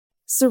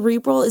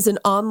Cerebral is an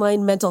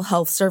online mental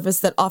health service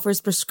that offers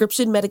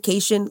prescription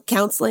medication,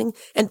 counseling,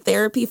 and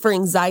therapy for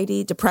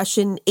anxiety,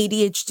 depression,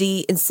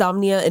 ADHD,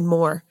 insomnia, and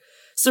more.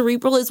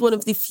 Cerebral is one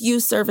of the few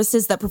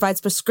services that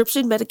provides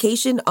prescription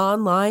medication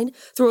online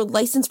through a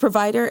licensed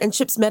provider and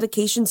ships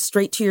medication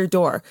straight to your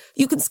door.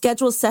 You can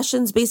schedule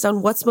sessions based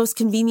on what's most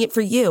convenient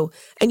for you,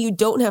 and you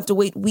don't have to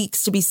wait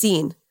weeks to be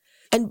seen.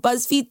 And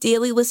BuzzFeed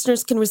Daily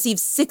listeners can receive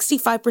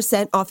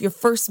 65% off your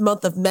first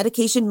month of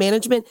medication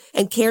management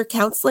and care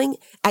counseling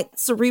at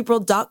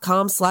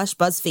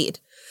Cerebral.com/BuzzFeed.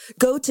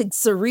 Go to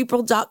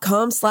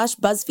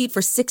Cerebral.com/BuzzFeed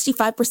for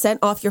 65%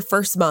 off your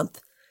first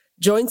month.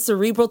 Join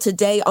Cerebral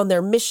today on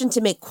their mission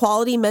to make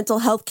quality mental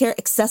health care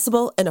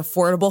accessible and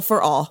affordable for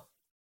all.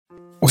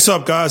 What's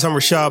up, guys? I'm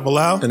Rashad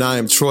Bilal. And I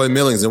am Troy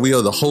Millings, and we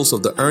are the hosts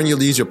of the Earn Your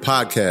Leisure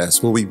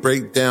podcast, where we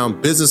break down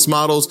business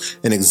models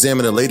and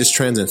examine the latest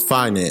trends in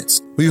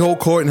finance. We hold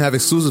court and have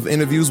exclusive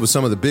interviews with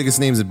some of the biggest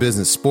names in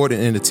business, sport,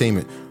 and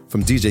entertainment.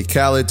 From DJ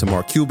Khaled to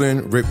Mark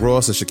Cuban, Rick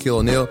Ross, and Shaquille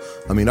O'Neal.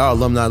 Our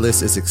alumni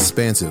list is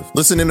expansive.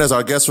 Listen in as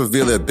our guests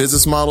reveal their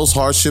business models,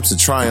 hardships, and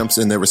triumphs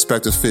in their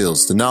respective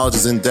fields. The knowledge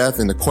is in depth,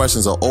 and the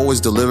questions are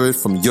always delivered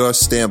from your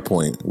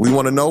standpoint. We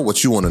want to know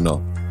what you want to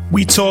know.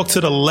 We talk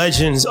to the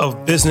legends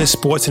of business,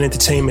 sports, and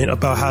entertainment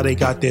about how they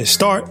got their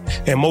start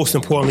and, most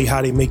importantly,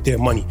 how they make their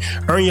money.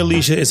 Earn Your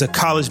Leisure is a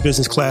college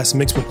business class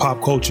mixed with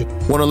pop culture.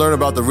 Want to learn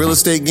about the real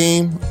estate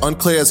game?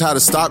 Unclear as how the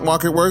stock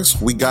market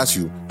works? We got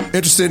you.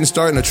 Interested in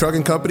starting a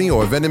trucking company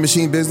or a vending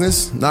machine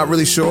business? Not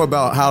really sure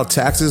about how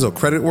taxes or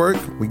credit work?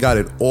 We got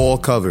it all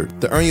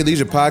covered. The Earn Your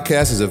Leisure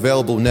podcast is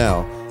available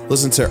now.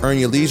 Listen to Earn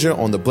Your Leisure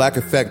on the Black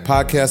Effect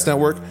Podcast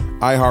Network,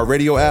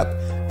 iHeartRadio app,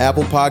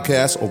 Apple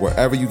Podcasts, or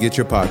wherever you get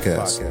your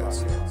podcasts.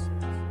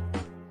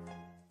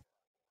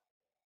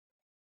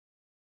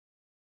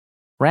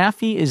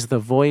 Raffi is the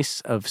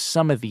voice of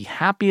some of the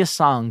happiest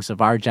songs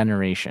of our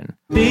generation.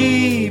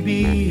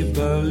 Baby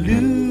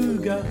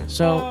Beluga.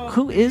 So,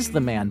 who is the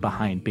man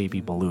behind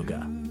Baby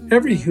Beluga?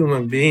 Every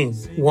human being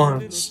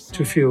wants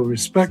to feel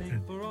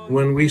respected.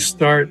 When we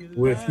start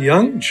with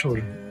young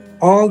children,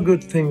 all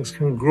good things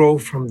can grow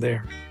from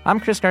there. I'm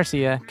Chris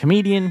Garcia,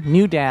 comedian,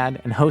 new dad,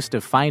 and host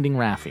of Finding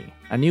Raffi,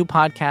 a new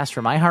podcast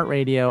from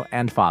iHeartRadio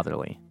and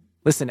Fatherly.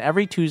 Listen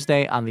every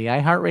Tuesday on the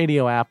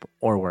iHeartRadio app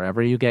or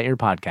wherever you get your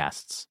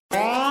podcasts.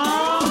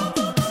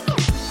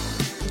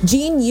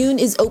 Jean Yoon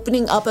is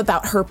opening up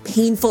about her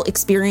painful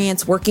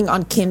experience working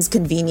on Kim's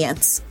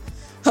Convenience.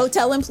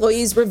 Hotel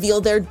employees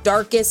reveal their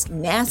darkest,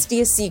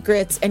 nastiest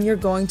secrets, and you're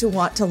going to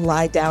want to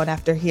lie down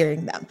after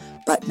hearing them,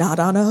 but not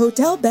on a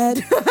hotel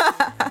bed.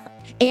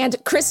 And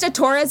Krista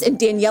Torres and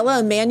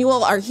Daniela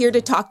Emanuel are here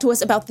to talk to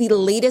us about the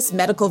latest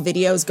medical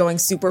videos going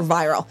super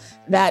viral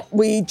that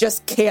we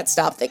just can't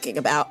stop thinking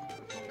about.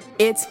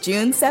 It's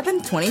June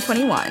 7th,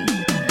 2021.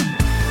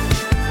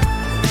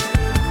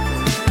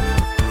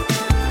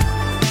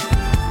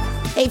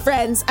 Hey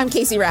friends, I'm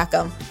Casey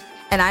Rackham.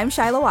 And I'm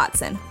Shiloh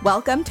Watson.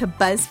 Welcome to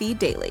BuzzFeed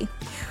Daily.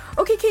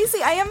 Okay, Casey,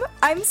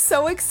 I'm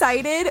so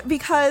excited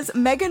because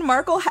Meghan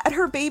Markle had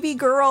her baby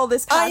girl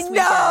this past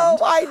weekend.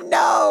 I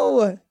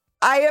know.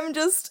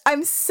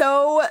 I'm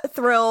so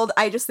thrilled.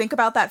 I just think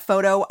about that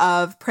photo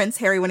of Prince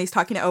Harry when he's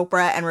talking to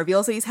Oprah and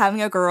reveals that he's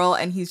having a girl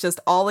and he's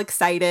just all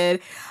excited.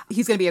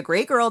 He's going to be a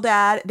great girl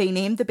dad. They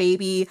named the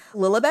baby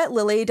Lilibet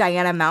Lily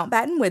Diana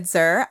Mountbatten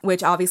Windsor,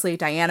 which obviously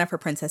Diana for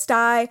Princess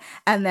Di.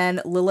 And then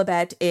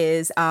Lilibet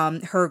is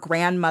her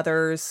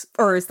grandmother's,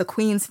 or is the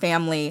Queen's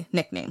family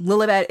nickname.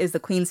 Lilibet is the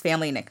Queen's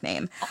family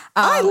nickname.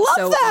 I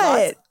love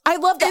that. I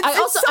love that. I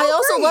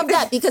also love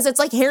that because it's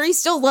like Harry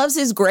still loves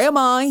his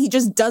grandma. He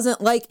just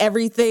doesn't like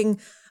everything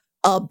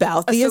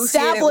about the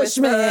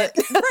establishment.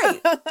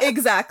 Right.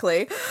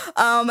 Exactly.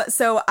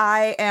 So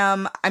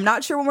I'm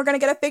not sure when we're going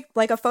to get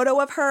a photo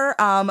of her,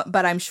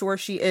 but I'm sure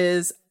she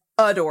is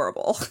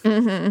adorable.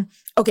 Mm-hmm.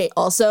 Okay.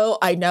 Also,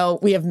 I know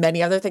we have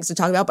many other things to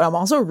talk about, but I'm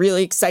also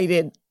really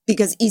excited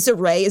because Issa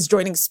Rae is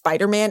joining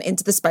Spider-Man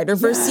Into the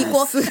Spider-Verse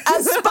sequel as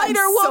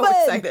Spider-Woman.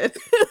 So excited.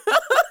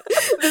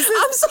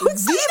 I'm so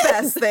excited. The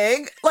best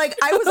thing. Like,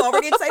 I was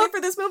already excited for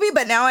this movie,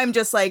 but now I'm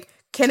just like,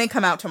 can it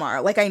come out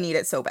tomorrow? Like, I need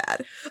it so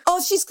bad.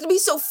 Oh, she's going to be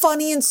so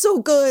funny and so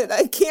good.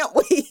 I can't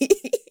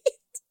wait.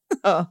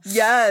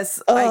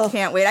 Yes, I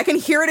can't wait. I can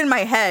hear it in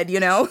my head,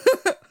 you know?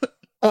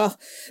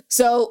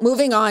 So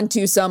moving on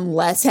to some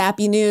less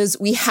happy news,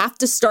 we have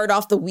to start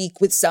off the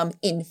week with some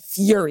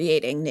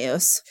infuriating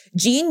news.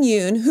 Jean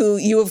Yoon, who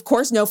you of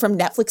course know from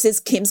Netflix's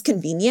Kim's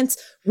Convenience,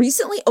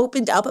 recently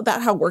opened up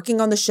about how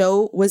working on the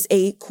show was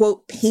a,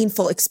 quote,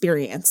 painful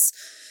experience.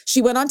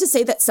 She went on to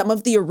say that some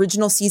of the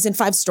original season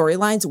 5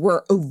 storylines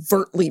were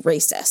overtly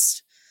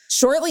racist.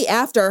 Shortly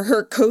after,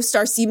 her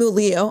co-star Simu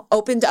Liu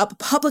opened up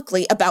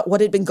publicly about what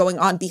had been going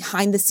on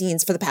behind the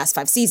scenes for the past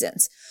 5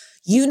 seasons.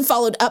 Yoon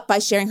followed up by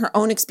sharing her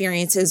own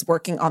experiences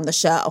working on the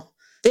show.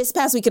 This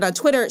past weekend on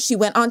Twitter, she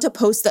went on to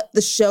post that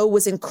the show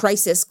was in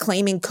crisis,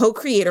 claiming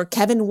co-creator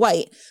Kevin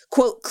White,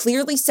 quote,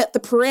 clearly set the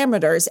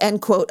parameters,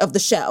 end quote, of the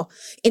show.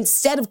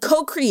 Instead of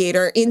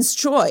co-creator Ins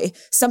Choi,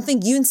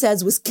 something Yoon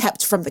says was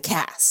kept from the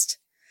cast.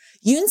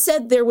 Yoon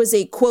said there was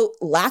a, quote,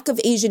 lack of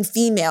Asian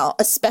female,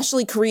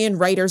 especially Korean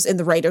writers in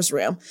the writer's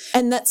room,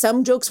 and that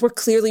some jokes were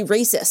clearly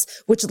racist,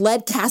 which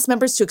led cast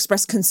members to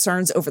express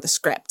concerns over the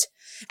script.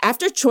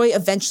 After Choi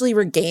eventually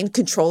regained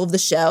control of the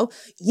show,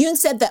 Yoon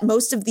said that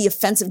most of the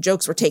offensive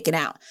jokes were taken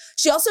out.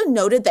 She also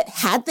noted that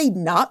had they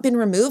not been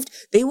removed,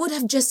 they would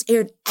have just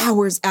aired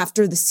hours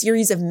after the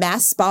series of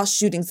mass spa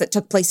shootings that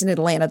took place in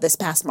Atlanta this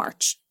past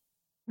March.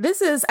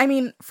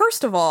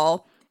 First of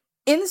all,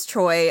 Ins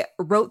Choi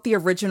wrote the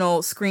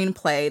original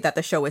screenplay that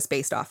the show is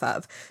based off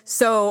of.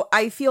 So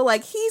I feel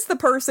like he's the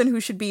person who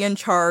should be in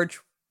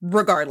charge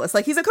regardless.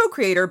 Like, he's a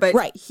co-creator,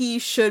 but he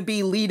should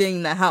be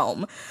leading the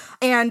helm.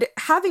 And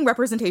having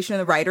representation in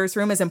the writer's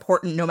room is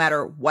important no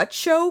matter what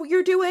show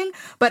you're doing,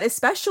 but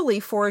especially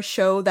for a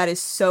show that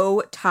is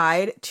so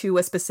tied to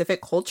a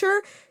specific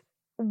culture.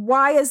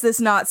 Why is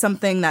this not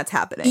something that's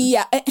happening?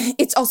 Yeah,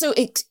 it's also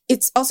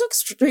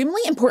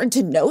extremely important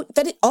to note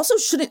that it also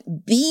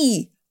shouldn't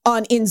be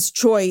on Ins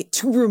Choi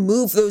to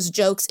remove those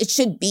jokes. It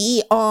should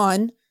be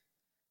on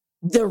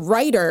the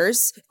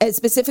writers, and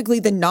specifically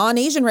the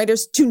non-Asian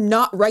writers, to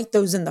not write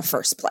those in the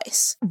first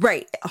place.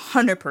 Right,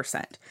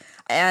 100%.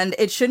 And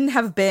it shouldn't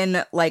have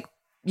been like,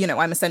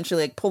 I'm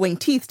essentially like pulling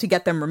teeth to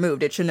get them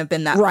removed. It shouldn't have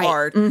been that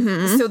hard.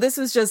 Mm-hmm. So this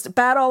was just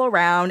bad all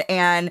around,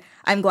 and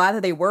I'm glad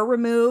that they were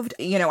removed.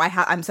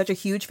 I'm such a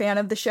huge fan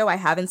of the show. I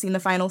haven't seen the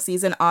final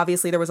season.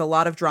 Obviously, there was a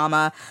lot of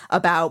drama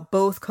about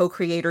both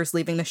co-creators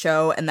leaving the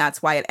show, and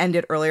that's why it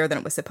ended earlier than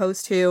it was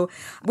supposed to,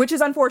 which is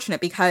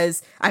unfortunate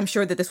because I'm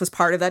sure that this was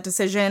part of that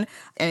decision,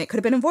 and it could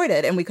have been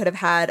avoided, and we could have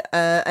had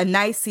a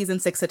nice season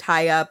 6 to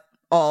tie up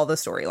all the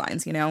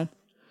storylines,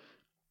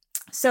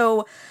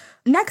 So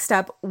next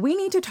up, we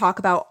need to talk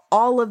about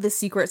all of the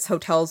secrets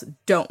hotels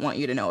don't want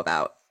you to know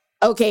about.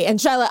 Okay, and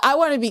Shyla, I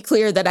want to be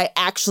clear that I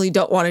actually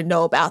don't want to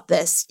know about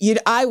this.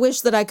 I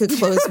wish that I could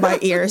close my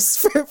ears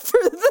for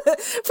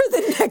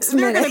the next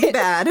minute. They're gonna be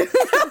bad.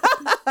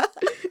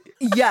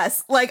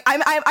 Yes, like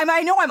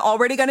I know I'm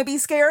already gonna be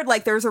scared.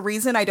 Like, there's a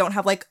reason I don't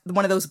have like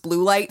one of those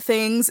blue light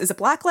things. Is it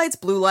black lights,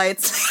 blue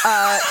lights? Blue.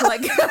 I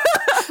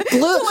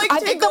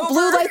think the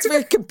blue lights for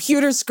your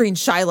computer screen,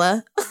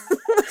 Shyla. Listen,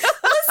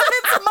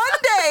 it's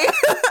Monday.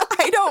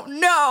 I don't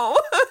know.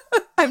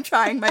 I'm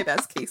trying my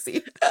best,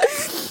 Casey.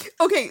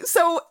 Okay,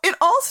 so it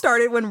all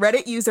started when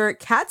Reddit user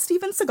Cat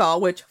Steven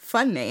Seagal, which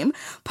fun name,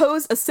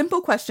 posed a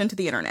simple question to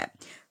the internet.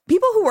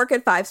 People who work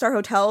at 5-star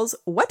hotels,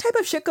 what type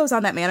of shit goes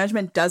on that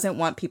management doesn't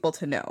want people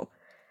to know?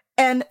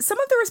 And some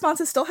of the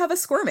responses still have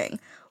us squirming.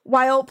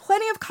 While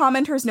plenty of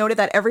commenters noted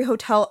that every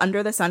hotel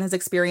under the sun has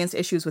experienced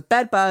issues with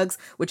bed bugs,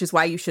 which is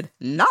why you should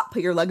not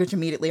put your luggage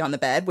immediately on the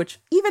bed, which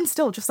even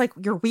still, just like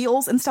your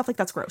wheels and stuff, like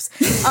that's gross.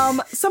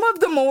 Some of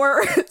the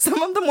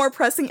more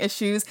pressing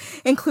issues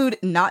include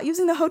not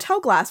using the hotel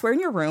glassware in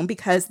your room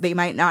because they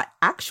might not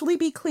actually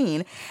be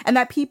clean, and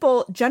that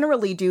people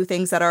generally do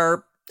things that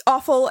are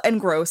awful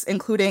and gross,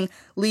 including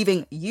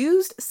leaving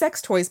used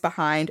sex toys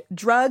behind,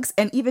 drugs,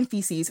 and even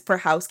feces for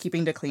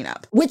housekeeping to clean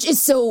up. Which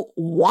is so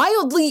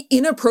wildly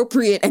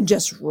inappropriate and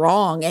just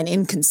wrong and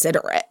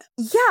inconsiderate.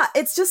 Yeah,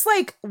 it's just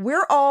like,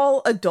 we're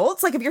all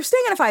adults. Like, if you're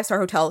staying in a 5-star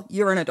hotel,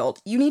 you're an adult.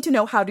 You need to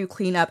know how to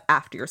clean up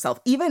after yourself.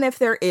 Even if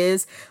there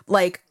is,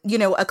 like,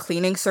 a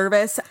cleaning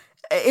service,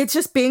 it's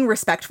just being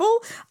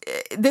respectful.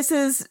 This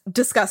is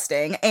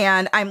disgusting.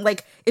 And I'm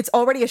like, it's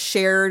already a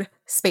shared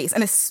space.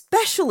 And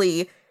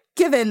especially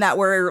given that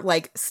we're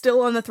like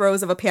still on the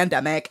throes of a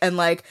pandemic and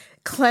like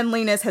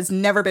cleanliness has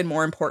never been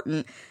more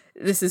important.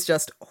 This is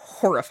just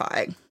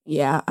horrifying.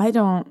 Yeah, I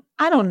don't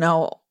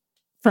know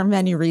for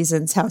many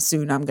reasons how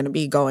soon I'm going to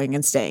be going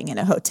and staying in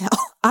a hotel.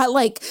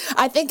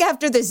 I think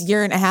after this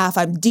year and a half,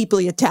 I'm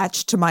deeply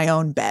attached to my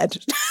own bed.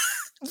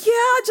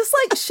 Yeah, just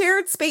like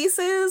shared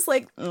spaces,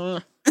 like, no.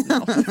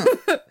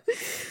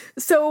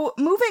 So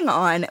moving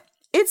on.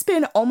 It's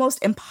been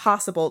almost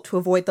impossible to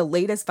avoid the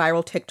latest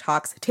viral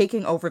TikToks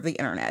taking over the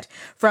internet.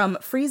 From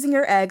freezing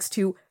your eggs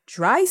to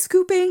dry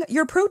scooping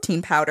your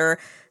protein powder,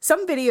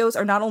 some videos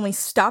are not only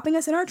stopping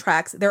us in our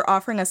tracks, they're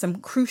offering us some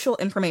crucial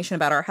information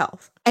about our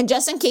health. And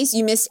just in case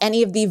you missed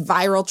any of the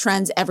viral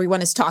trends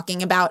everyone is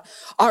talking about,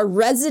 our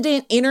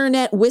resident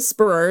internet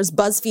whisperers,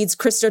 BuzzFeed's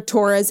Krista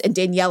Torres and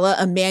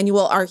Daniela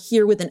Emanuel, are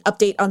here with an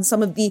update on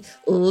some of the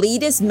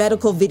latest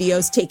medical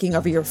videos taking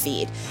over your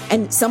feed.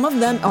 And some of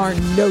them are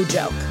no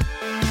joke.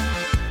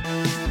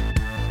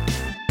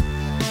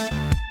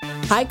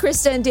 Hi,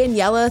 Krista and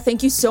Daniela.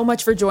 Thank you so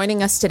much for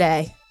joining us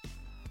today.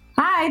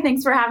 Hi,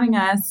 thanks for having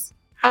us.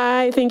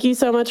 Hi, thank you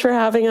so much for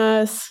having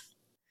us.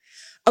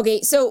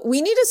 Okay, so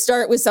we need to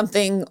start with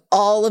something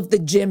all of the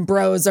gym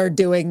bros are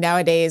doing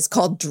nowadays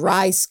called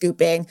dry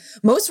scooping.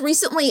 Most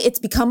recently, it's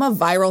become a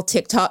viral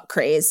TikTok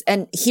craze.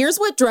 And here's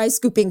what dry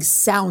scooping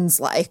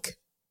sounds like.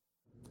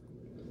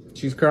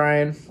 She's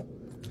crying.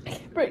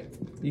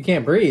 You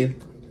can't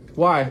breathe.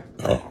 Why?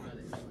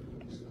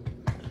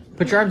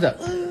 Put your arms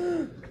up.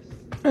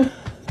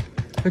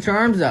 Put your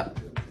arms up.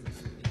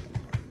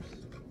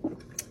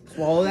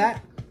 Swallow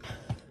that.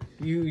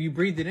 You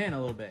breathed it in a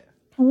little bit.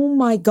 Oh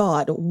my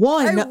God.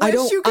 One, I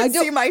wish you could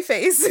see my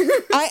face.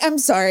 I'm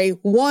sorry.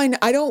 One,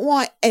 I don't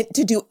want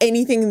to do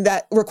anything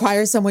that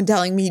requires someone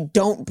telling me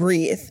don't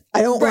breathe.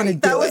 I don't want to do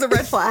it. That was a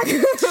red flag.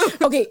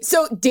 Okay,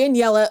 so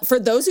Daniela, for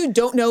those who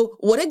don't know,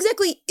 what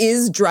exactly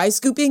is dry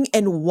scooping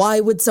and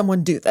why would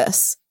someone do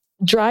this?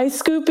 Dry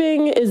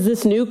scooping is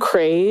this new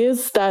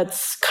craze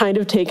that's kind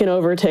of taken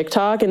over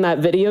TikTok, and that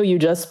video you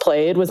just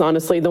played was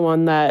honestly the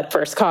one that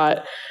first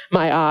caught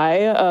my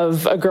eye,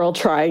 of a girl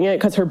trying it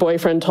because her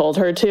boyfriend told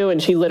her to,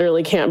 and she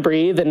literally can't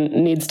breathe and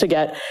needs to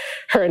get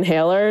her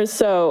inhaler.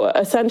 So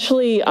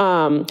essentially,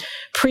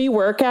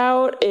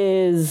 pre-workout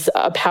is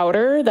a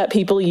powder that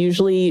people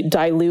usually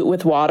dilute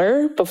with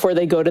water before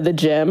they go to the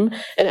gym,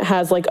 and it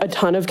has like a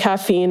ton of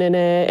caffeine in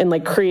it and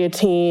like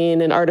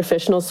creatine and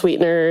artificial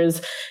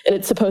sweeteners, and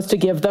it's supposed to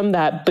give them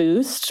that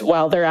boost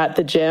while they're at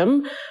the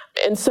gym.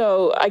 And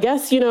so I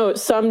guess,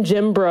 some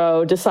gym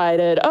bro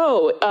decided,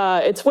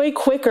 it's way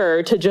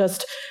quicker to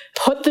just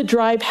put the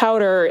dry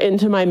powder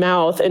into my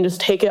mouth and just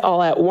take it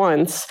all at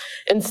once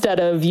instead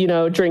of,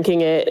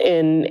 drinking it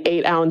in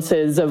 8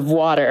 ounces of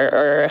water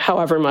or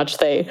however much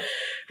they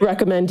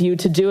recommend you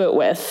to do it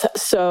with.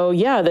 So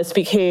yeah, this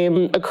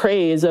became a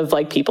craze of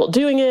like people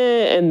doing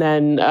it, and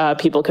then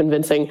people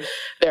convincing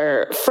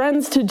their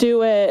friends to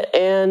do it.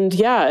 And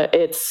yeah,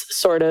 it's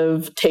sort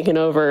of taken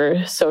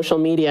over social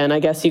media. And I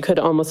guess you could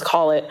almost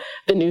call it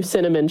the new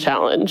cinnamon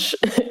challenge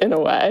in a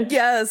way.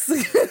 Yes.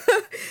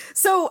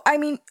 So, I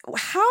mean,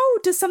 how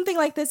does something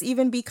like this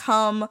even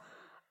become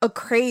a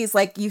craze?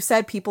 Like you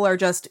said, people are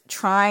just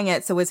trying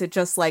it. So is it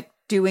just like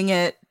doing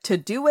it to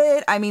do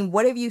it? I mean,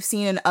 what have you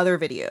seen in other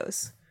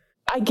videos?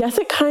 I guess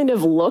it kind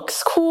of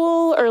looks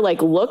cool or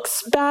like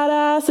looks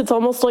badass. It's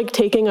almost like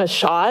taking a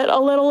shot a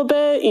little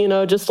bit,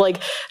 just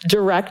like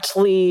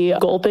directly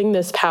gulping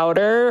this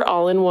powder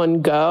all in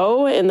one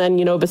go. And then,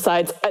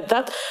 besides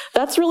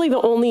that's really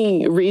the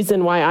only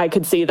reason why I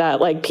could see that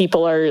like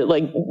people are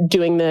like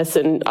doing this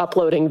and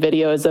uploading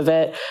videos of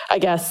it. I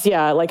guess,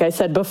 yeah, like I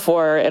said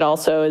before, it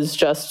also is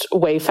just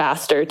way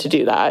faster to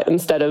do that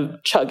instead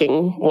of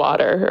chugging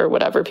water or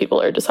whatever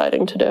people are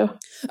deciding to do.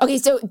 Okay,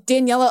 so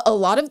Daniela, a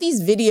lot of these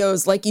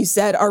videos, like you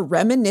said, are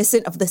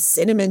reminiscent of the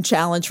cinnamon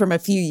challenge from a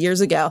few years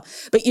ago.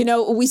 But,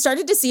 we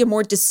started to see a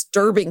more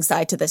disturbing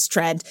side to this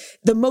trend.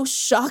 The most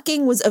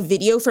shocking was a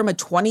video from a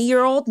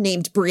 20-year-old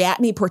named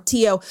Briatney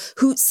Portillo,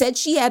 who said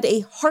she had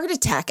a heart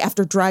attack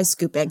after dry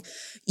scooping.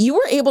 You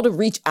were able to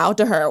reach out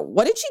to her.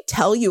 What did she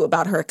tell you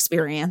about her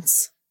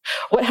experience?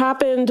 What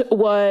happened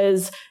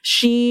was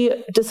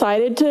she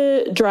decided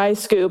to dry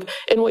scoop.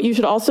 And what you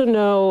should also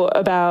know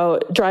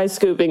about dry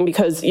scooping,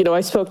 because,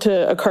 I spoke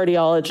to a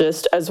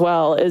cardiologist as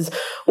well, is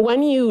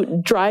when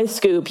you dry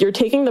scoop, you're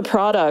taking the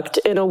product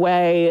in a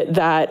way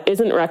that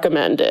isn't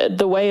recommended.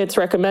 The way it's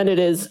recommended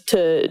is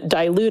to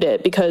dilute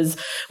it, because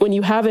when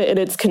you have it in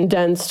its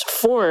condensed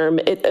form,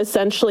 it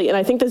essentially, and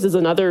I think this is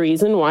another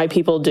reason why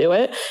people do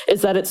it,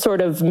 is that it sort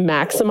of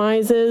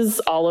maximizes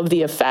all of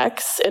the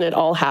effects and it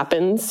all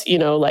happens,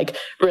 like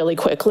really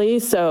quickly.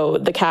 So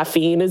the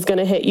caffeine is going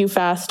to hit you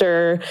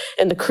faster,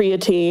 and the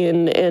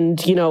creatine and,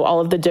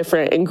 all of the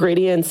different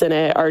ingredients in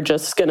it are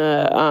just going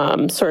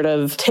to sort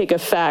of take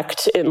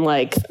effect in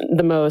like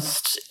the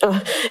most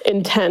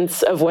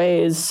intense of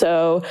ways.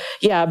 So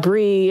yeah,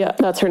 Brie,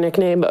 that's her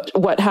nickname.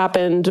 What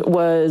happened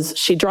was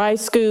she dry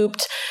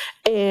scooped,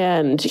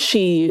 and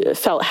she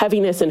felt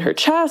heaviness in her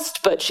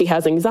chest, but she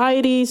has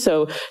anxiety.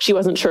 So she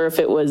wasn't sure if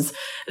it was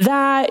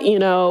that,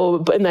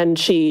 and then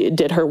she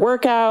did her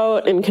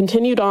workout and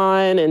continued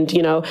on. And,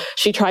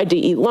 she tried to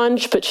eat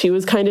lunch, but she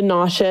was kind of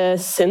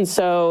nauseous. And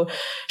so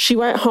she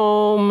went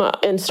home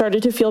and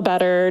started to feel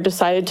better,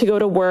 decided to go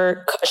to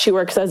work. She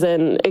works as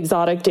an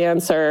exotic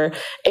dancer,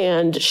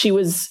 and she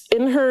was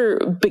in her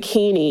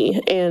bikini.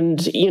 And,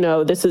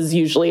 this is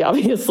usually,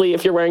 obviously,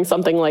 if you're wearing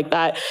something like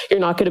that, you're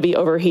not going to be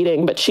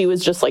overheating, but she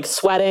was just like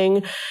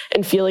sweating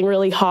and feeling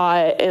really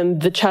hot,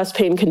 and the chest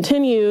pain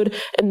continued.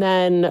 And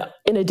then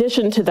in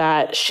addition to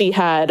that, she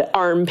had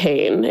arm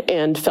pain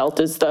and felt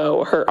as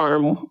though her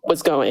arm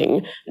was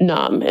going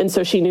numb. And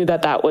so she knew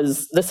that that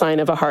was the sign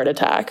of a heart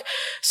attack.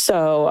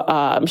 So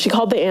she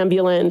called the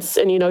ambulance,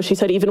 and, she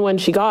said even when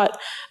she got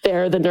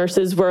there, the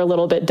nurses were a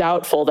little bit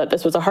doubtful that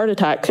this was a heart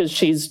attack because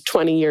she's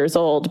 20 years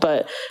old,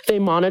 but they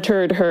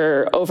monitored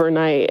her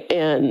overnight.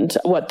 And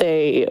what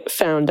they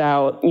found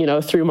out,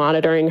 through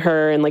monitoring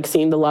her and like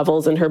seeing the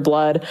levels in her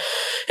blood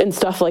and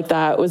stuff like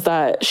that, was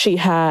that she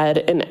had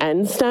an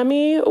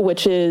NSTEMI,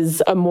 which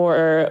is a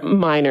more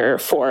minor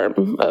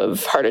form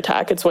of heart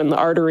attack. It's when the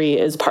artery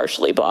is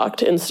partially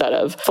blocked instead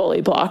of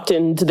fully blocked.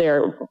 And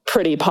they're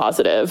pretty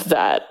positive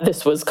that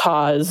this was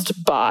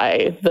caused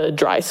by the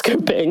dry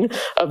scooping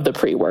of the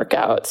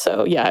pre-workout.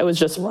 So yeah, it was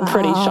just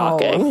pretty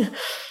shocking.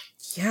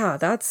 Yeah,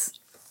 that's,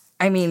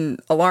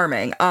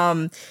 alarming.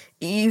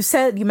 You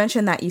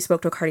mentioned that you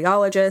spoke to a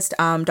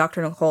cardiologist,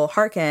 Dr. Nicole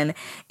Harkin,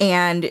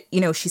 and,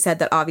 she said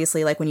that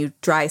obviously, like when you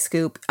dry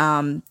scoop,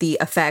 the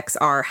effects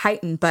are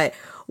heightened, but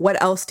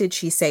what else did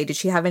she say? Did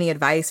she have any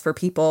advice for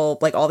people,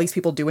 like all these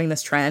people doing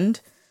this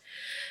trend?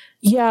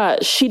 Yeah,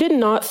 she did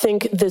not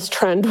think this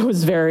trend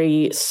was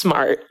very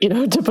smart,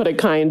 to put it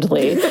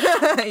kindly.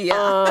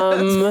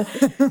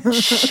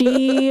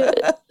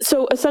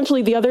 So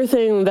essentially the other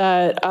thing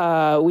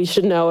that we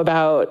should know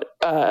about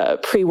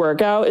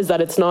pre-workout is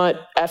that it's not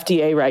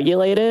FDA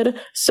regulated.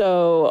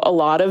 So a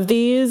lot of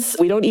these,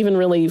 we don't even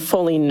really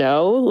fully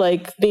know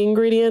like the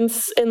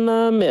ingredients in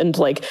them and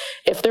like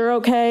if they're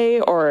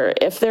okay or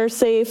if they're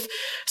safe.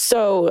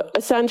 So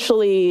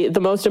essentially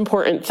the most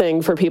important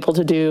thing for people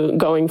to do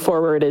going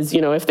forward is,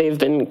 if they've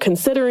been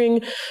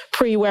considering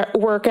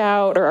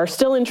pre-workout or are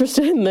still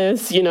interested in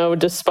this,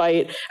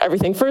 despite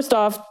everything, first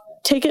off,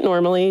 take it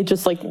normally,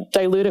 just like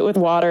dilute it with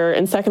water.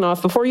 And second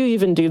off, before you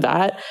even do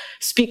that,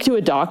 speak to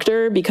a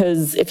doctor,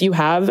 because if you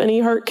have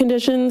any heart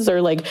conditions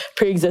or like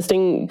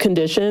pre-existing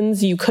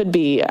conditions, you could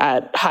be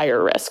at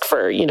higher risk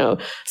for,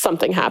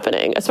 something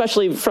happening,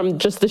 especially from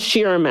just the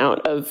sheer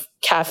amount of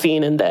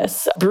caffeine in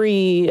this.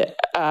 Brie,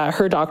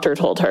 her doctor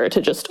told her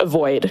to just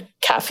avoid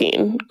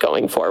caffeine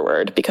going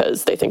forward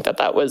because they think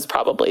that was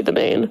probably the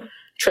main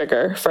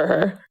trigger for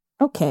her.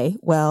 Okay,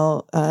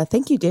 well,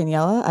 thank you,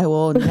 Daniela. I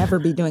will never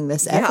be doing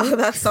this ever. Yeah,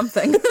 that's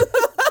something.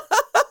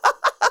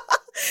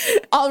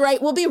 All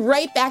right, we'll be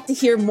right back to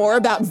hear more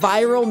about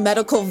viral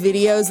medical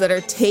videos that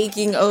are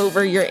taking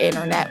over your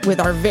internet with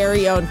our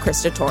very own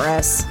Krista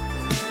Torres.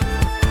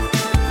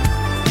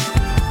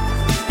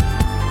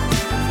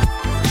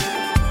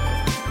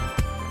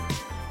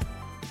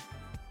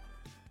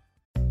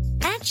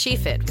 At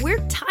SheFit, we're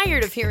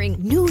tired of hearing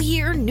new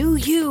year, new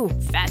you,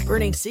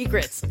 fat-burning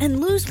secrets, and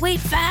lose weight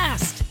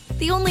fast.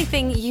 The only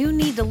thing you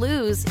need to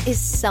lose is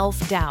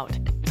self-doubt.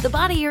 The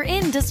body you're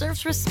in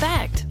deserves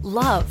respect,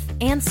 love,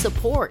 and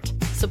support.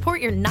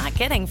 Support you're not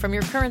getting from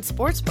your current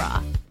sports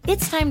bra.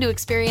 It's time to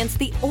experience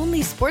the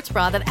only sports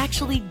bra that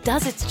actually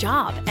does its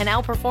job and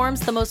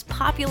outperforms the most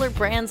popular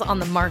brands on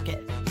the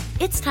market.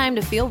 It's time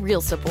to feel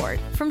real support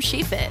from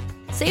SheFit.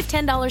 Save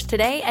 $10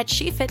 today at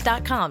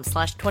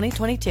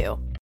shefit.com/2022.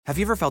 Have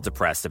you ever felt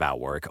depressed about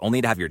work,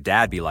 only to have your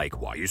dad be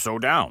like, why are you so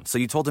down? So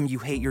you told him you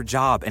hate your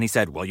job, and he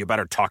said, well, you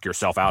better talk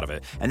yourself out of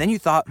it. And then you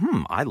thought,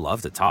 I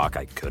love to talk.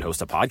 I could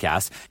host a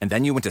podcast. And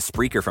then you went to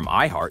Spreaker from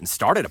iHeart and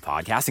started a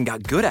podcast and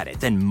got good at it,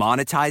 then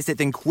monetized it,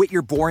 then quit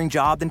your boring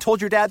job, then told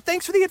your dad,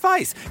 thanks for the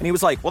advice. And he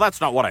was like, well, that's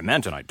not what I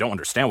meant, and I don't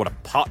understand what a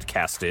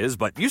podcast is,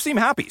 but you seem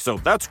happy, so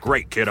that's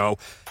great, kiddo.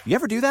 You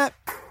ever do that?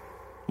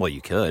 Well,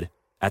 you could.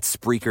 At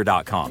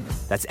Spreaker.com.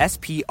 That's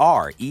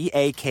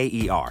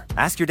Spreaker.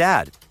 Ask your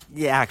dad.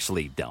 You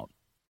actually don't.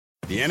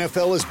 The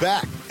NFL is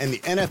back, and the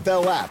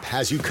NFL app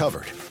has you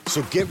covered.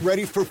 So get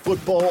ready for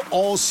football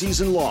all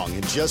season long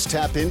and just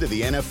tap into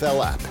the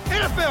NFL app.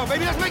 NFL,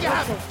 baby, let's make it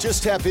happen.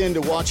 Just tap in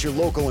to watch your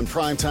local and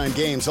primetime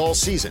games all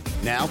season,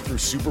 now through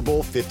Super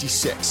Bowl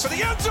 56. For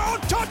the end zone,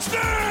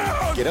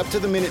 touchdown! Get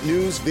up-to-the-minute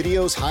news,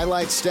 videos,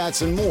 highlights,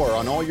 stats, and more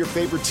on all your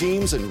favorite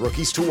teams and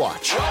rookies to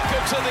watch.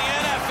 Welcome to the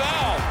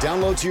NFL.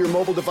 Download to your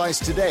mobile device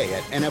today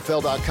at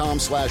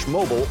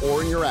nfl.com/mobile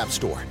or in your app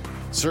store.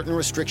 Certain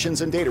restrictions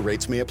and data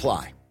rates may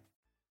apply.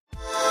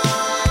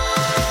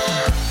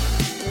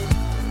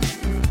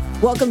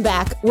 Welcome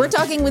back. We're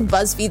talking with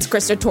BuzzFeed's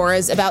Krista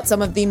Torres about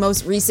some of the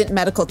most recent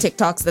medical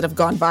TikToks that have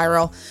gone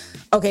viral.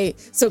 Okay,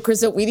 so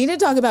Krista, we need to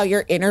talk about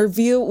your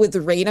interview with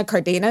Reina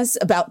Cardenas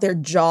about their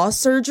jaw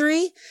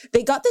surgery.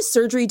 They got this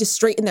surgery to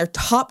straighten their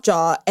top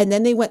jaw, and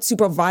then they went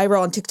super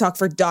viral on TikTok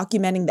for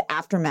documenting the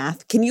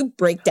aftermath. Can you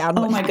break down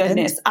what happened? Oh my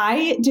goodness.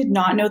 I did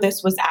not know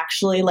this was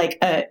actually like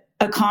a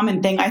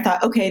common thing. I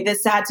thought, okay, the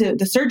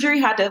surgery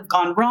had to have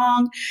gone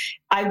wrong.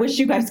 I wish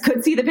you guys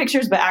could see the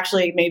pictures, but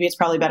actually maybe it's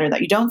probably better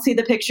that you don't see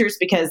the pictures,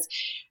 because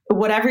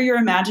whatever you're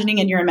imagining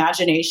in your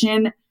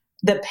imagination,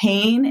 the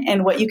pain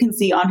and what you can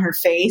see on her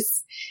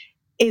face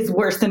is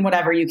worse than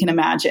whatever you can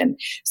imagine.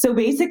 So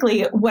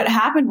basically what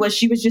happened was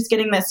she was just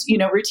getting this,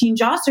 routine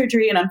jaw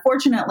surgery. And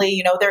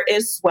unfortunately, there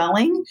is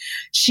swelling.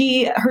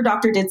 Her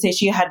doctor did say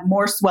she had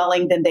more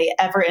swelling than they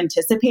ever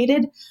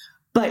anticipated.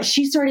 But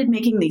she started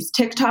making these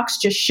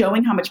TikToks just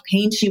showing how much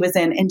pain she was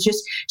in, and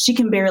just she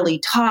can barely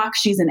talk.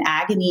 She's in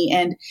agony.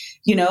 And,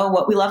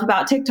 what we love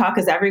about TikTok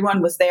is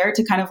everyone was there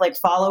to kind of like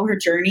follow her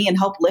journey and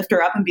help lift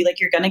her up and be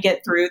like, you're going to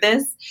get through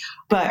this.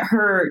 But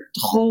her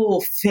whole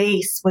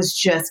face was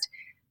just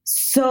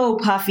so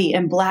puffy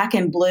and black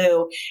and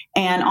blue.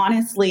 And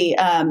honestly,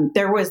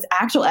 there was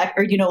actual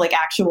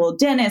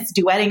dentists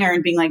duetting her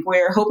and being like,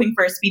 we're hoping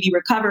for a speedy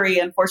recovery.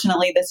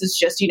 Unfortunately, this is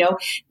just,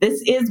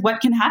 this is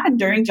what can happen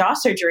during jaw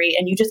surgery,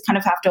 and you just kind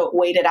of have to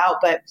wait it out.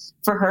 But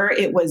for her,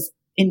 it was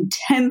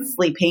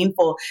intensely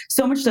painful,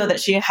 so much so that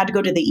she had to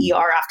go to the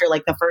ER after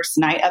like the first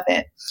night of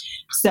it.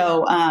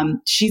 So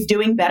she's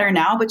doing better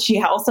now, but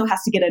she also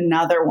has to get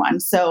another one.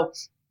 So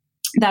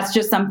that's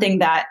just something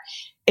that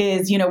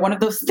is, one of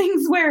those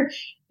things where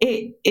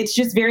it's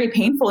just very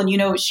painful.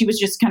 And, she was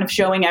just kind of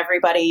showing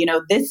everybody,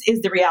 this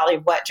is the reality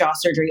of what jaw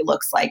surgery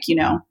looks like,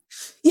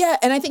 Yeah,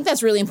 and I think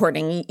that's really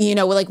important.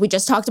 Like we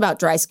just talked about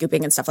dry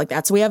scooping and stuff like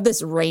that. So we have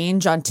this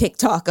range on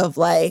TikTok of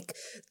like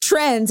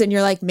trends, and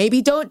you're like,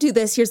 maybe don't do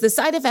this. Here's the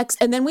side effects.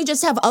 And then we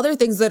just have other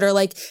things that are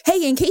like,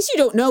 hey, in case you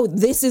don't know,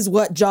 this is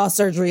what jaw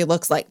surgery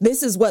looks like.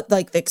 This is what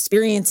like the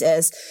experience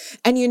is.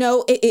 And,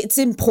 it's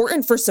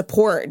important for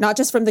support, not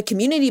just from the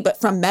community,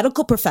 but from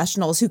medical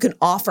professionals who can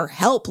offer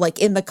help, like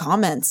in the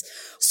comments.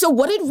 So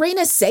what did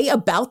Raina say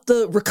about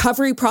the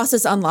recovery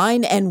process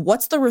online, and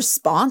what's the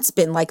response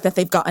been like that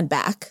they've gotten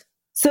back?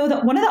 So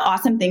one of the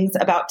awesome things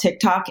about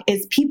TikTok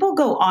is people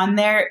go on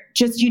there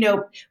just,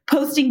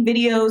 posting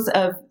videos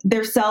of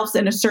themselves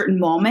in a certain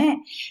moment.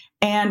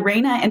 And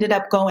Raina ended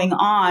up going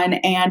on,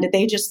 and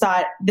they just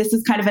thought this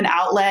is kind of an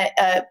outlet,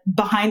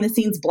 behind the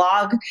scenes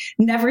blog,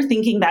 never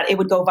thinking that it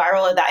would go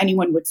viral or that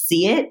anyone would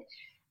see it.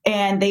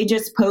 And they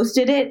just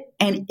posted it,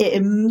 and it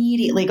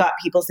immediately got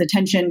people's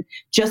attention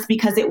just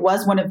because it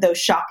was one of those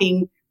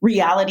shocking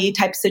reality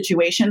type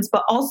situations,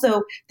 but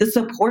also the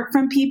support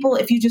from people.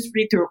 If you just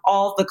read through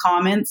all the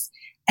comments,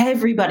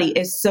 everybody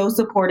is so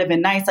supportive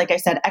and nice. Like I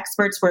said,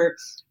 experts were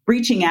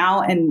reaching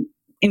out and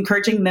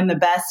encouraging them the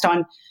best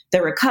on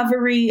their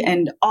recovery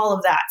and all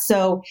of that.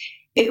 So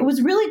it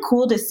was really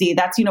cool to see.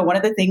 That's, one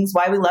of the things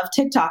why we love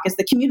TikTok is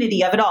the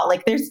community of it all.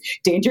 Like there's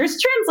dangerous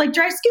trends like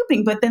dry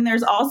scooping, but then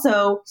there's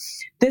also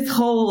this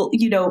whole,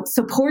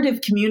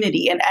 supportive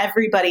community, and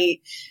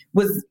everybody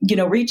was,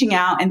 reaching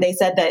out, and they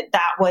said that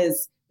that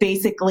was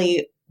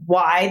basically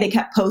why they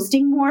kept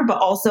posting more, but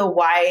also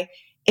why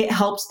it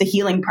helped the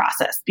healing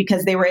process,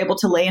 because they were able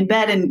to lay in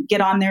bed and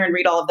get on there and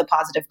read all of the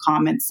positive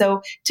comments.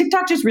 So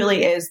TikTok just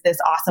really is this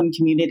awesome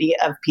community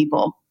of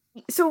people.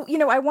 So,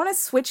 I want to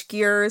switch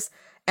gears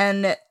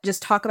and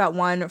just talk about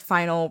one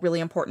final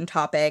really important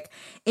topic.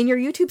 In your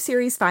YouTube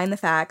series, Find the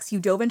Facts, you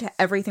dove into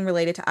everything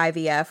related to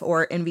IVF,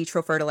 or in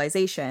vitro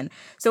fertilization.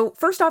 So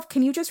first off,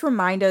 can you just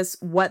remind us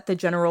what the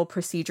general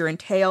procedure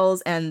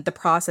entails and the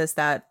process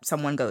that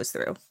someone goes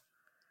through?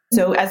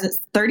 So as a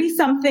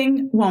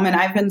 30-something woman,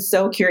 I've been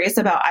so curious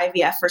about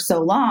IVF for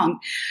so long.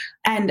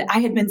 And I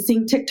had been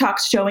seeing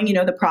TikToks showing,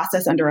 the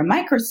process under a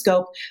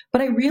microscope,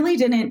 but I really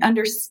didn't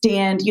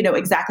understand,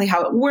 exactly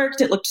how it worked.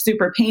 It looked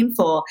super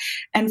painful.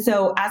 And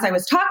so as I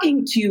was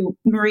talking to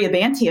Maria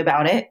Banti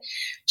about it,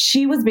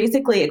 she was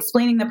basically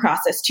explaining the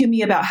process to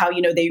me about how,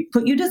 they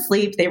put you to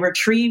sleep, they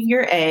retrieve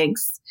your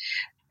eggs,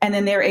 and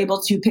then they're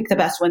able to pick the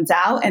best ones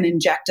out and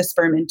inject a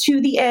sperm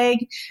into the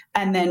egg.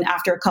 And then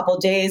after a couple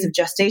of days of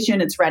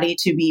gestation, it's ready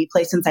to be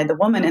placed inside the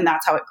woman. And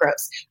that's how it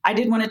grows. I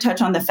did want to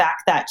touch on the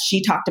fact that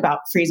she talked about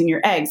freezing your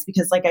eggs,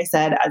 because like I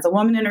said, as a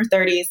woman in her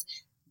 30s,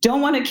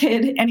 don't want a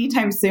kid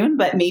anytime soon,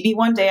 but maybe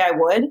one day I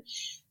would.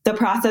 The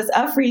process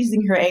of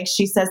freezing her eggs,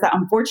 she says that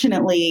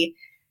unfortunately,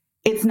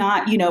 it's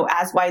not,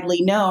 as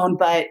widely known,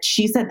 but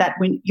she said that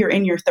when you're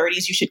in your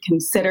 30s, you should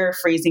consider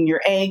freezing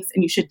your eggs,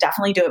 and you should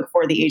definitely do it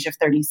before the age of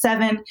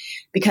 37,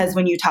 because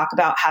when you talk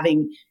about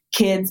having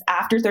kids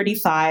after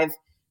 35,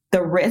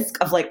 the risk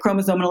of like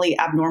chromosomally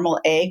abnormal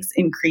eggs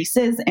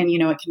increases, and,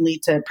 it can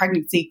lead to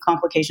pregnancy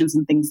complications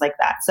and things like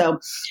that. So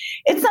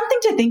it's something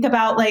to think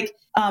about. Like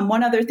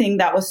one other thing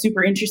that was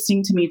super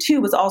interesting to me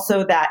too was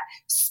also that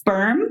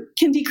sperm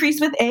can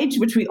decrease with age,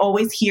 which we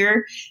always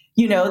hear,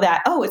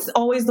 that, oh, it's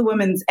always the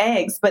woman's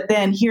eggs. But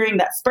then hearing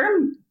that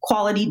sperm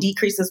quality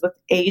decreases with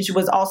age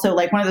was also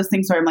like one of those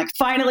things where I'm like,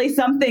 finally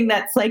something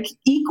that's like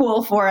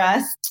equal for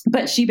us.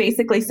 But she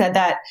basically said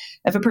that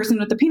if a person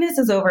with a penis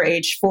is over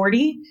age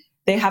 40,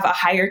 they have a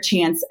higher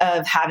chance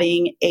of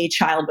having a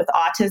child with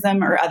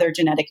autism or other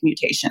genetic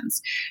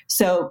mutations.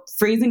 So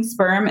freezing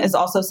sperm is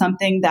also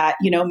something that,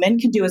 men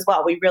can do as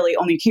well. We really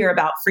only hear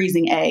about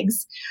freezing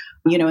eggs,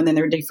 and then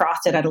they're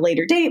defrosted at a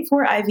later date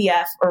for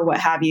IVF or what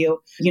have you.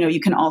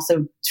 You can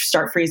also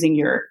start freezing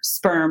your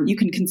sperm. You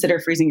can consider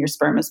freezing your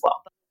sperm as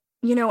well.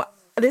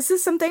 This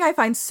is something I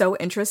find so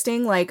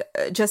interesting, like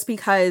just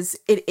because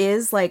it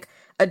is like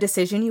a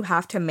decision you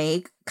have to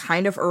make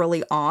kind of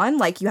early on.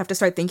 Like you have to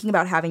start thinking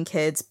about having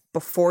kids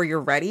before you're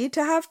ready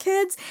to have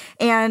kids.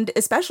 And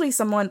especially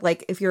someone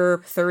like if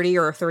you're 30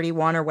 or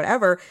 31 or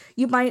whatever,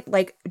 you might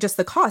like just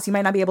the cost, you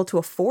might not be able to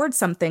afford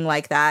something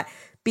like that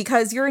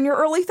because you're in your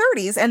early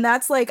 30s. And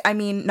that's like, I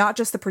mean, not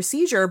just the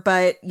procedure,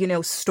 but,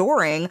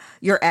 storing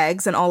your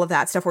eggs and all of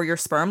that stuff or your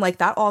sperm, like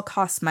that all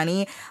costs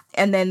money.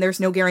 And then there's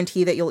no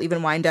guarantee that you'll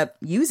even wind up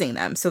using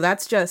them. So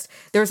that's just,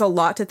 there's a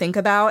lot to think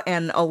about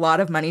and a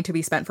lot of money to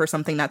be spent for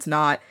something that's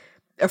not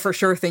a for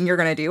sure thing you're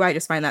going to do. I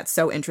just find that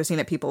so interesting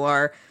that people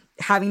are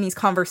having these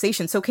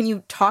conversations. So can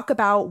you talk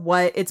about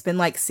what it's been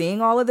like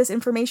seeing all of this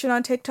information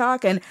on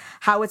TikTok and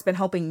how it's been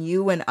helping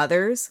you and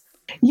others?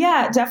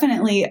 Yeah,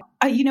 definitely.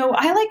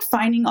 I like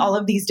finding all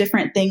of these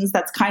different things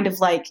that's kind of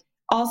like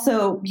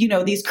also,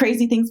 these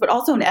crazy things, but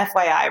also an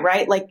FYI,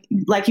 right?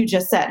 Like you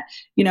just said,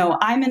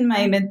 I'm in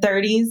my mid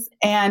 30s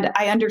and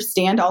I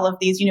understand all of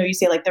these, you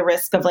say like the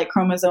risk of like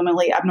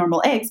chromosomally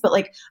abnormal eggs, but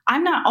like,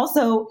 I'm not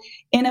also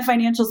in a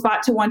financial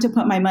spot to want to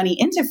put my money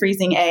into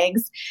freezing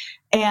eggs.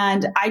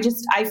 And I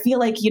feel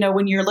like,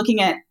 when you're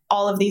looking at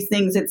all of these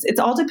things, it's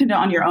all dependent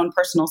on your own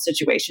personal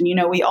situation.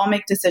 We all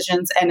make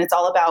decisions, and it's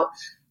all about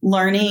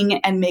learning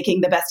and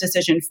making the best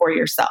decision for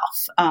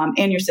yourself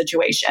and your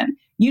situation.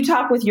 You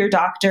talk with your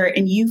doctor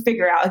and you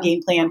figure out a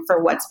game plan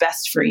for what's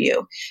best for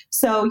you.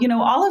 So,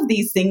 all of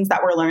these things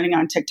that we're learning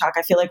on TikTok,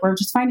 I feel like we're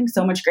just finding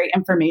so much great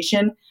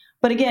information.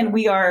 But again,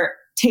 we are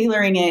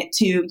tailoring it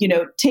to,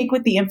 take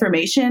with the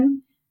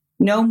information,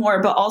 know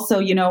more, but also,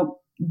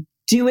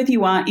 do what you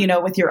want,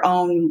 with your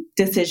own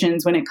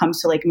decisions when it comes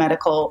to like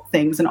medical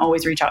things, and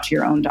always reach out to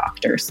your own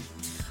doctors.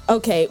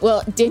 Okay,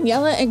 well,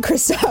 Daniela and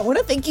Krista, I want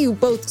to thank you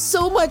both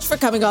so much for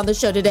coming on the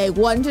show today.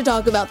 One, to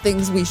talk about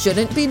things we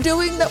shouldn't be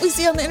doing that we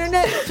see on the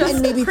internet,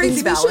 and maybe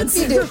crazy things balance.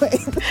 we should be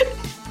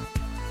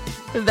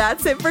doing.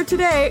 That's it for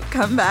today.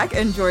 Come back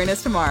and join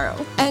us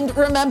tomorrow. And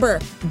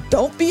remember,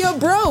 don't be a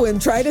bro and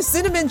try to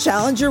cinnamon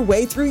challenge your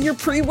way through your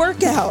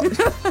pre-workout.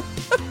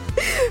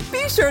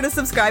 Be sure to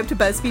subscribe to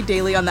BuzzFeed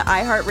Daily on the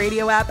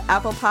iHeartRadio app,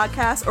 Apple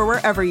Podcasts, or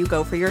wherever you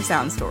go for your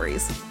sound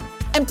stories.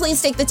 And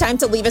please take the time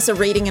to leave us a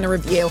rating and a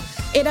review.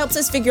 It helps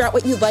us figure out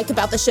what you like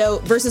about the show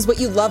versus what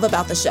you love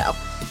about the show.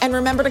 And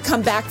remember to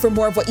come back for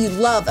more of what you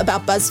love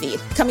about BuzzFeed,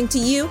 coming to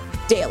you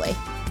daily.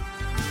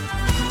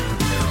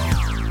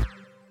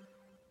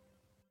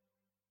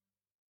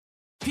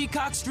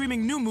 Peacock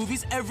streaming new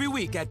movies every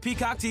week at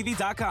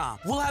PeacockTV.com.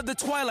 We'll have The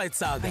Twilight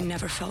Saga. I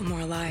never felt more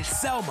alive.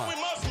 Selma.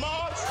 We must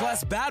march.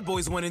 Plus Bad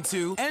Boys 1 and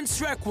 2 and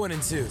Shrek 1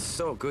 and 2.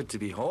 So good to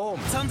be home.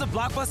 Tons of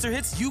blockbuster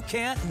hits you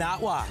can't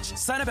not watch.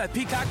 Sign up at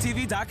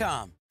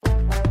PeacockTV.com.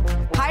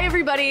 Hi,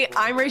 everybody.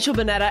 I'm Rachel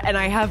Bonnetta, and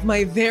I have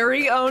my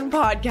very own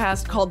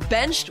podcast called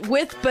Benched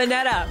with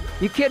Bonnetta.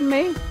 You kidding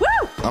me?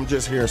 Woo! I'm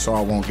just here so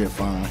I won't get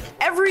fined.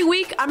 Every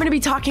week, I'm going to be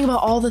talking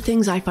about all the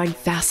things I find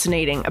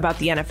fascinating about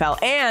the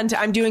NFL, and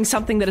I'm doing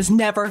something that has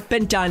never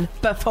been done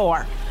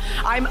before.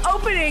 I'm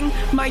opening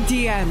my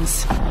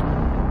DMs.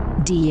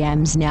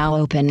 DMs now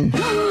open.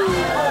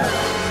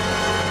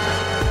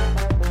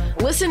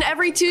 Listen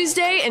every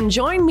Tuesday and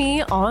join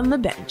me on the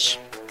bench.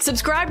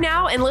 Subscribe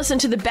now and listen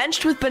to the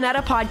Benched with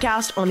Bonnetta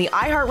podcast on the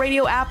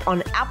iHeartRadio app,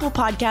 on Apple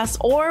Podcasts,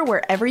 or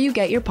wherever you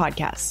get your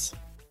podcasts.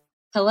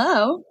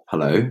 Hello.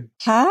 Hello.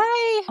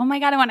 Hi. Oh my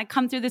God, I want to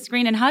come through the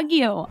screen and hug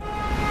you.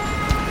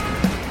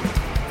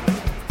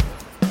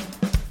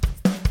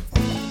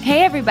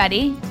 Hey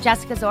everybody,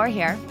 Jessica Zor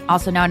here,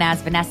 also known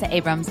as Vanessa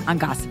Abrams on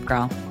Gossip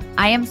Girl.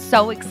 I am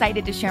so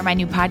excited to share my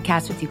new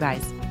podcast with you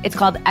guys. It's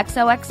called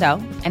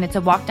XOXO, and it's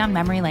a walk down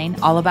memory lane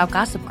all about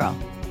Gossip Girl.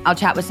 I'll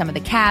chat with some of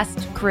the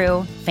cast,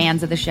 crew,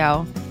 fans of the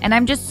show, and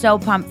I'm just so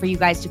pumped for you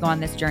guys to go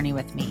on this journey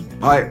with me.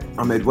 Hi,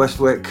 I'm Ed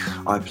Westwick.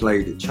 I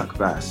played Chuck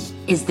Bass.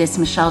 Is this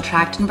Michelle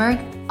Trachtenberg?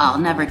 I'll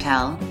never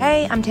tell.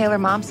 Hey, I'm Taylor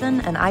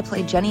Momsen, and I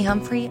played Jenny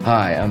Humphrey.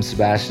 Hi, I'm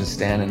Sebastian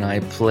Stan, and I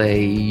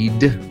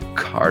played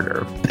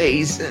Carter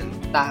Payson.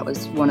 That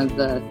was one of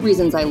the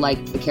reasons I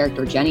liked the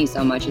character Jenny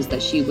so much, is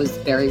that she was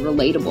very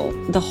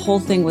relatable. The whole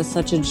thing was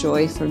such a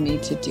joy for me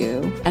to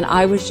do. And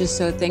I was just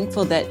so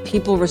thankful that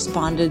people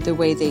responded the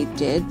way they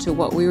did to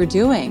what we were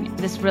doing.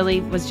 This really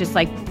was just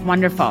like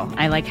wonderful.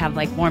 I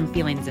have warm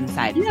feelings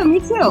inside. Yeah, me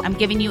too. I'm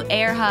giving you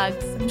air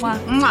hugs.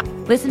 Mwah,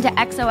 mwah. Listen to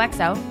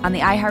XOXO on the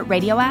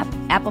iHeartRadio app,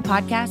 Apple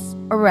Podcasts,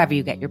 or wherever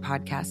you get your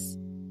podcasts.